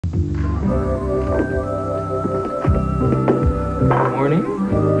Morning.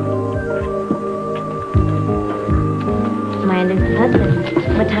 My Luke's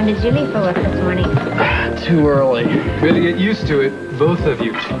husband. What time did you leave for work this morning? Too early. Better get used to it, both of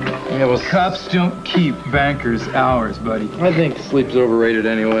you. Yeah, well, Cops don't keep bankers' hours, buddy. I think sleep's overrated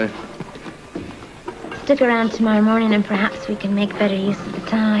anyway. Stick around tomorrow morning and perhaps we can make better use of the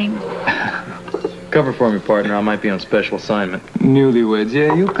time. Cover for me, partner. I might be on special assignment. Newlyweds,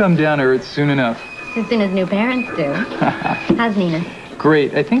 yeah, you'll come down to earth soon enough. As soon as new parents do. How's Nina?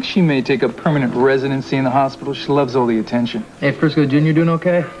 Great. I think she may take up permanent residency in the hospital. She loves all the attention. Hey, Frisco Jr. doing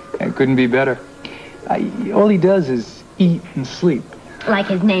okay? It couldn't be better. All he does is eat and sleep. Like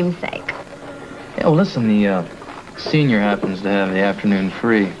his namesake. Yeah, well, listen, the senior happens to have the afternoon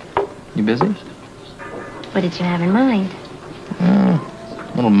free. You busy? What did you have in mind?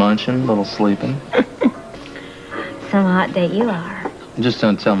 A little munching, a little sleeping. Some hot date you are. Just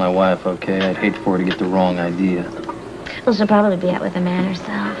don't tell my wife, okay? I'd hate for her to get the wrong idea. Well, she'll probably be out with a man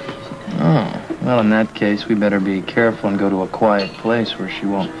herself. Oh, well, in that case, we better be careful and go to a quiet place where she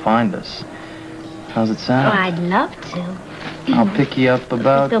won't find us. How's it sound? Oh, I'd love to. I'll pick you up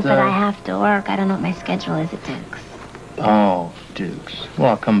about... But I have to work. I don't know what my schedule is at Duke's. Oh, Duke's. Well,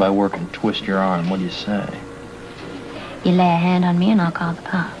 I'll come by work and twist your arm. What do you say? You lay a hand on me and I'll call the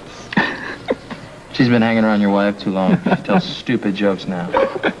cops. She's been hanging around your wife too long. She tells stupid jokes now.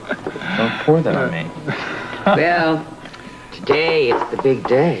 Don't pour that on me. Well, today it's the big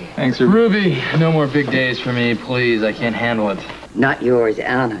day. Thanks, sir. Ruby, no more big days for me, please. I can't handle it. Not yours,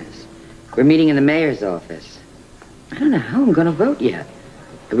 Anna's. We're meeting in the mayor's office. I don't know how I'm going to vote yet.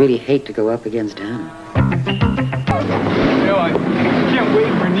 I really hate to go up against Anna. You know, I can't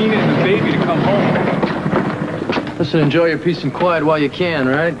wait for Nina and the baby to come home. Listen, enjoy your peace and quiet while you can,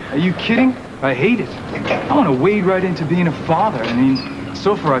 right? Are you kidding? I hate it. I want to wade right into being a father. I mean,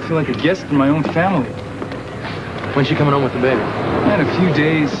 so far I feel like a guest in my own family. When's she coming home with the baby? In a few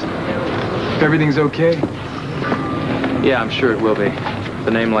days, if everything's okay. Yeah, I'm sure it will be. With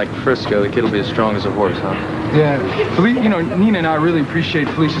a name like Frisco, the kid will be as strong as a horse, huh? Yeah. You know, Nina and I really appreciate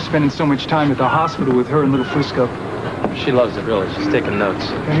Felicia spending so much time at the hospital with her and little Frisco. She loves it, really. She's taking notes.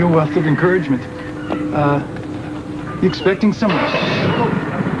 And your wealth of encouragement. You expecting someone?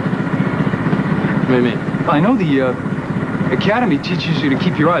 What do you mean? I know the academy teaches you to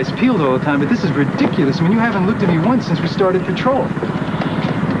keep your eyes peeled all the time, but this is ridiculous. I mean, you haven't looked at me once since we started patrol.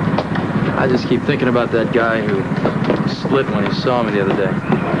 I just keep thinking about that guy who split when he saw me the other day.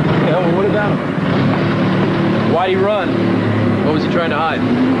 Yeah, well, what about him? Why'd he run? What was he trying to hide? I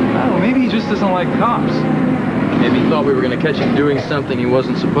don't know, maybe he just doesn't like cops. Maybe he thought we were going to catch him doing something he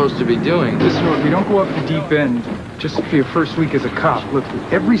wasn't supposed to be doing. Listen, look, we don't go up the deep end just for your first week as a cop. Look,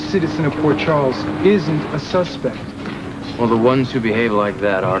 every citizen of Port Charles isn't a suspect. Well, the ones who behave like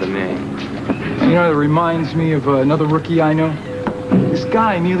that are to me. You know, it reminds me of another rookie I know. This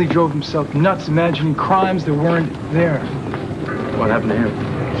guy nearly drove himself nuts imagining crimes that weren't there. What happened to him?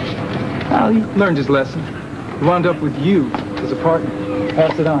 Well, he learned his lesson. He wound up with you as a partner.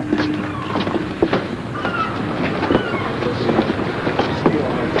 Pass it on.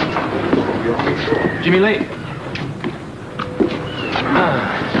 Jimmy Lee.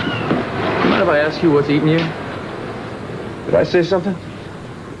 Mind if I ask you what's eating you? Did I say something?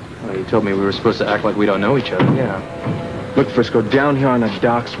 Well, you told me we were supposed to act like we don't know each other. Yeah. Look, Frisco, down here on the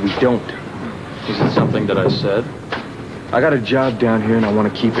docks, we don't. Is it something that I said? I got a job down here and I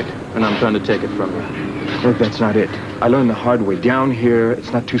want to keep it. And I'm trying to take it from you. Look, that's not it. I learned the hard way. Down here,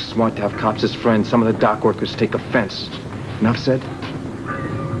 it's not too smart to have cops as friends. Some of the dock workers take offense. Enough said?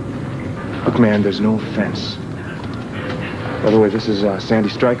 Look, man, there's no offense. By the way, this is Sandy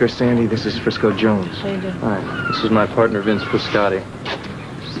Stryker. Sandy, this is Frisco Jones. How you doing? Hi, this is my partner, Vince Friscotti.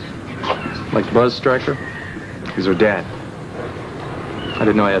 Like Buzz Stryker? He's her dad. I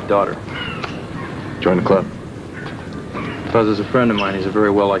didn't know I had a daughter. Join the club. Buzz is a friend of mine. He's a very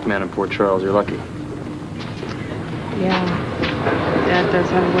well-liked man in Port Charles. You're lucky. Yeah. Dad does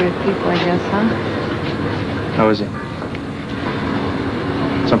have a way of people, I guess, huh? How is he?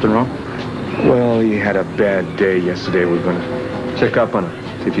 Something wrong? Well, he had a bad day yesterday. We're going to check up on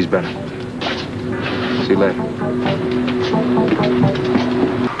him, see if he's better. See you later.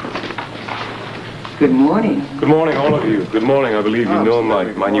 Good morning. Good morning, all of you. Good morning. I believe you know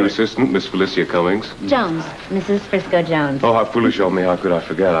my new assistant, Miss Felicia Cummings. Jones. Mrs. Frisco Jones. Oh, how foolish of me. How could I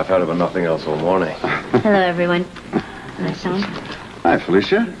forget? I've had about nothing else all morning. Hello, everyone. Hello, Sean. Hi,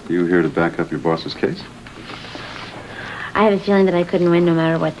 Felicia. You here to back up your boss's case? I have a feeling that I couldn't win no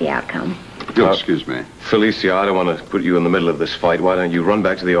matter what the outcome. You'll excuse me. Felicia, I don't want to put you in the middle of this fight. Why don't you run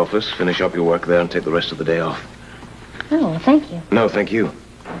back to the office, finish up your work there, and take the rest of the day off? Oh, well, thank you. No, thank you.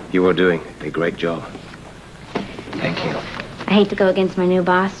 You are doing a great job. Thank you. I hate to go against my new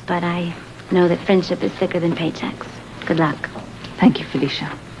boss, but I know that friendship is thicker than paychecks. Good luck. Thank you,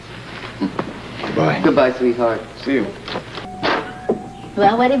 Felicia. Goodbye. Goodbye, sweetheart. See you.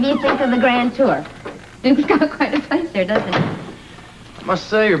 Well, what did you think of the grand tour? Duke's got quite a place here, doesn't he? I must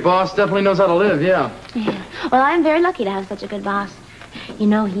say, your boss definitely knows how to live, yeah. Yeah. Well, I'm very lucky to have such a good boss. You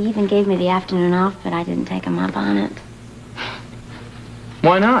know, he even gave me the afternoon off, but I didn't take him up on it.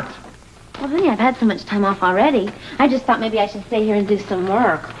 Why not? Well, honey, I've had so much time off already. I just thought maybe I should stay here and do some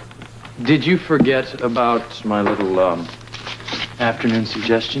work. Did you forget about my little, afternoon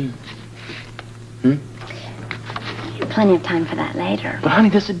suggestion? Plenty of time for that later. But, honey,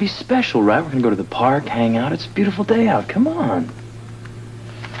 this would be special, right? We're gonna go to the park, hang out. It's a beautiful day out. Come on.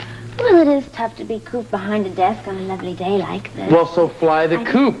 Well, it is tough to be cooped behind a desk on a lovely day like this. Well, so fly the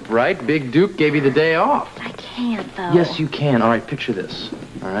coop, right? Big Duke gave you the day off. I can't, though. Yes, you can. All right, picture this.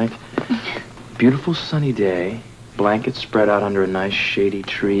 All right? Beautiful sunny day. Blankets spread out under a nice shady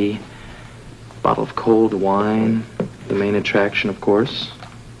tree. Bottle of cold wine. The main attraction, of course.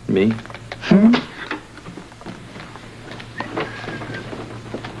 Me.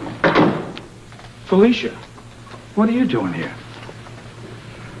 Felicia, what are you doing here?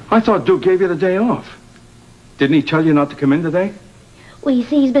 I thought Duke gave you the day off. Didn't he tell you not to come in today? Well, you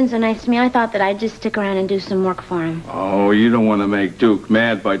see, he's been so nice to me, I thought that I'd just stick around and do some work for him. Oh, you don't want to make Duke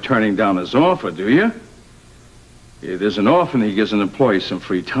mad by turning down his offer, do you? It isn't often he gives an employee some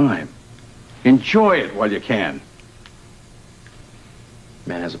free time. Enjoy it while you can.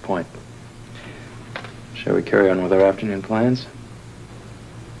 Man has a point. Shall we carry on with our afternoon plans?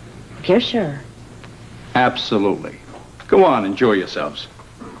 If you're sure. Absolutely. Go on, enjoy yourselves.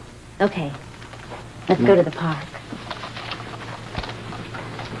 Okay. Let's go to the park.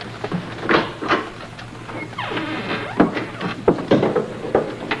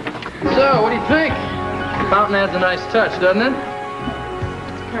 So, what do you think? Fountain adds a nice touch, doesn't it?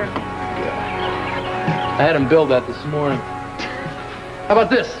 It's perfect. I had him build that this morning. How about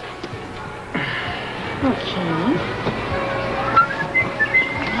this? Okay.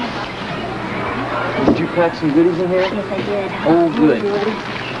 Did you pack some goodies in here? Yes, I did. Oh, good.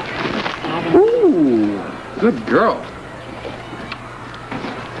 Ooh, good girl.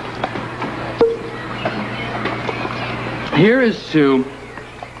 Here is to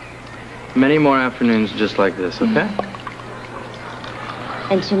many more afternoons just like this, okay?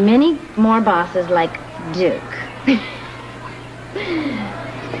 And to many more bosses like Duke.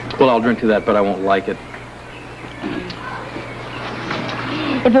 Well, I'll drink to that, but I won't like it.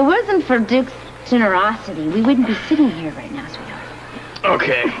 If it wasn't for Duke's generosity, we wouldn't be sitting here right now, sweetheart.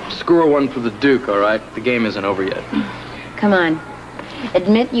 Okay, score one for the Duke, all right? The game isn't over yet. Come on.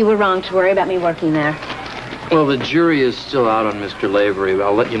 Admit you were wrong to worry about me working there. Well, the jury is still out on Mr. Lavery.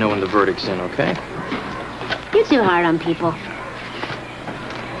 I'll let you know when the verdict's in, okay? You're too hard on people.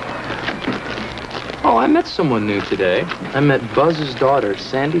 Oh, I met someone new today. I met Buzz's daughter,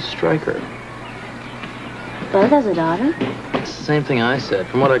 Sandy Stryker. Buzz has a daughter? It's the same thing I said.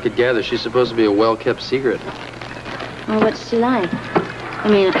 From what I could gather, she's supposed to be a well-kept secret. Well, what's she like? I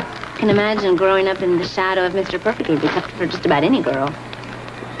mean, I can imagine growing up in the shadow of Mr. Perfect would be tough for just about any girl.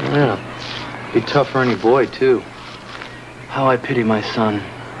 Yeah. Be tough for any boy, too. How I pity my son.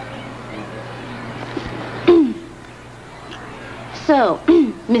 So,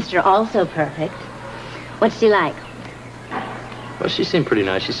 Mr. Also Perfect, what's she like? Well, she seemed pretty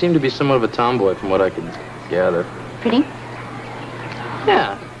nice. She seemed to be somewhat of a tomboy from what I could gather. Pretty?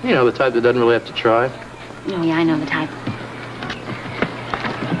 Yeah. You know, the type that doesn't really have to try. Oh, yeah, I know the type.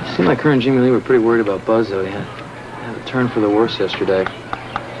 Seemed like her and Jimmy Lee were pretty worried about Buzz, though. He had a turn for the worse yesterday.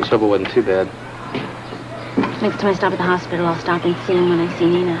 Just hope it wasn't too bad. Next time I stop at the hospital, I'll stop and see him when I see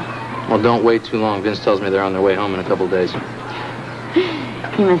Nina. Well, don't wait too long. Vince tells me they're on their way home in a couple of days.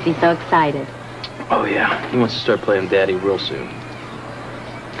 He must be so excited. Oh, yeah. He wants to start playing Daddy real soon.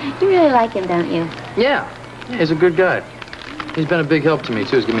 You really like him, don't you? Yeah. He's a good guy. He's been a big help to me,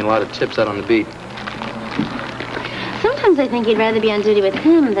 too. He's given me a lot of tips out on the beat. Sometimes I think you'd rather be on duty with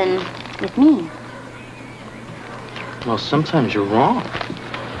him than with me. Well, sometimes you're wrong.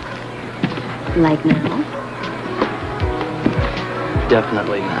 Like now?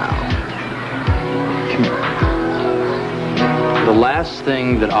 Definitely now. Come here. The last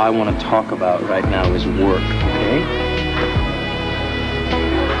thing that I want to talk about right now is work, okay?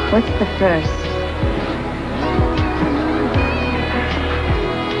 What's the first?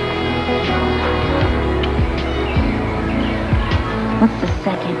 What's the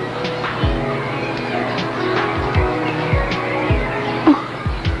second? Oh.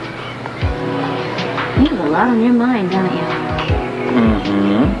 You have a lot on your mind, don't you?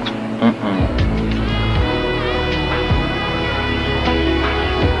 Mm-hmm.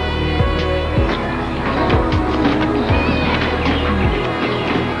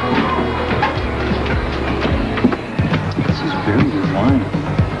 Why?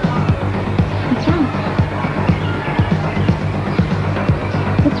 What's wrong?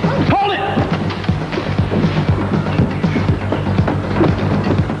 What's wrong? Hold it!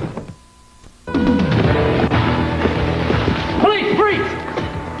 Police, freeze!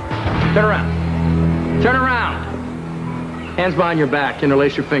 Turn around. Turn around. Hands behind your back.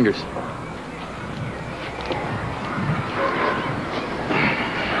 Interlace your fingers.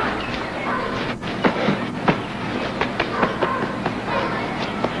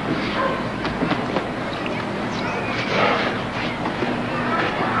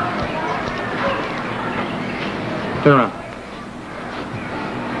 Turn around.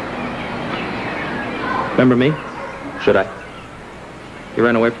 Remember me? Should I? You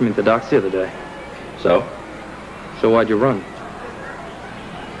ran away from me at the docks the other day. So? So why'd you run?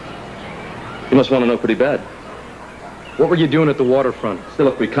 You must want to know pretty bad. What were you doing at the waterfront? Still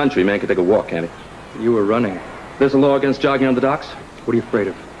a free country, man can take a walk, can't he? You were running. There's a law against jogging on the docks. What are you afraid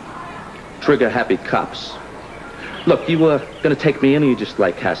of? Trigger-happy cops. Look, you were gonna take me in, or you just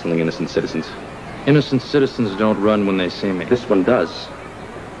like hassling innocent citizens? Innocent citizens don't run when they see me. This one does.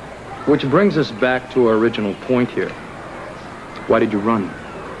 Which brings us back to our original point here. Why did you run?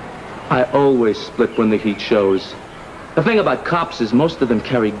 I always split when the heat shows. The thing about cops is most of them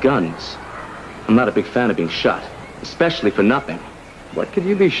carry guns. I'm not a big fan of being shot, especially for nothing. What could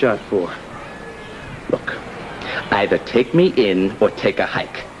you be shot for? Look, either take me in or take a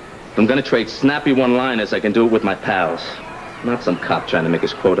hike. If I'm gonna trade snappy one-liners, I can do it with my pals. Not some cop trying to make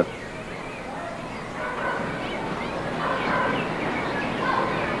his quota.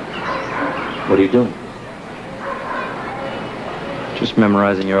 What are you doing? Just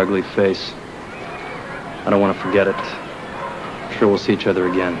memorizing your ugly face. I don't want to forget it. I'm sure we'll see each other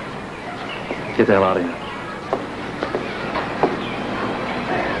again. Get the hell out of here.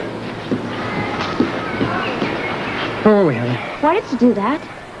 Where were we, honey? Why did you do that?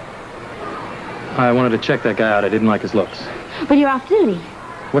 I wanted to check that guy out. I didn't like his looks. But you're off duty.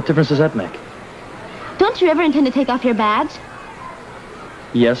 What difference does that make? Don't you ever intend to take off your badge?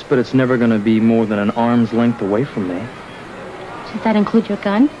 Yes, but it's never going to be more than an arm's length away from me. Does that include your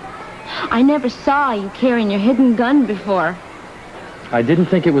gun? I never saw you carrying your hidden gun before. I didn't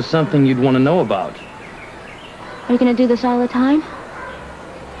think it was something you'd want to know about. Are you going to do this all the time?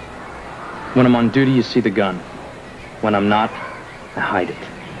 When I'm on duty, you see the gun. When I'm not, I hide it.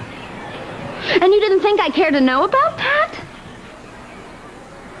 And you didn't think I cared to know about that?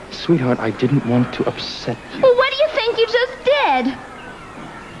 Sweetheart, I didn't want to upset you. Well, what do you think you just did?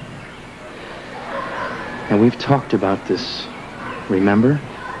 And we've talked about this, remember?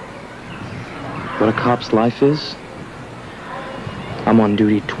 What a cop's life is? I'm on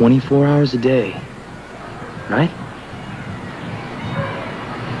duty 24 hours a day, right?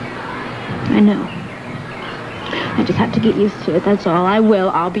 I know. I just have to get used to it, that's all. I will.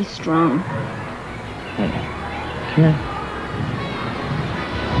 I'll be strong. Hey, come here.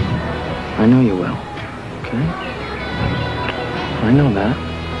 I know you will, okay? I know that.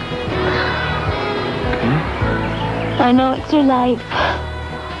 Okay? I know it's your life.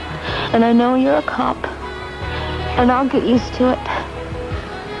 And I know you're a cop. And I'll get used to it.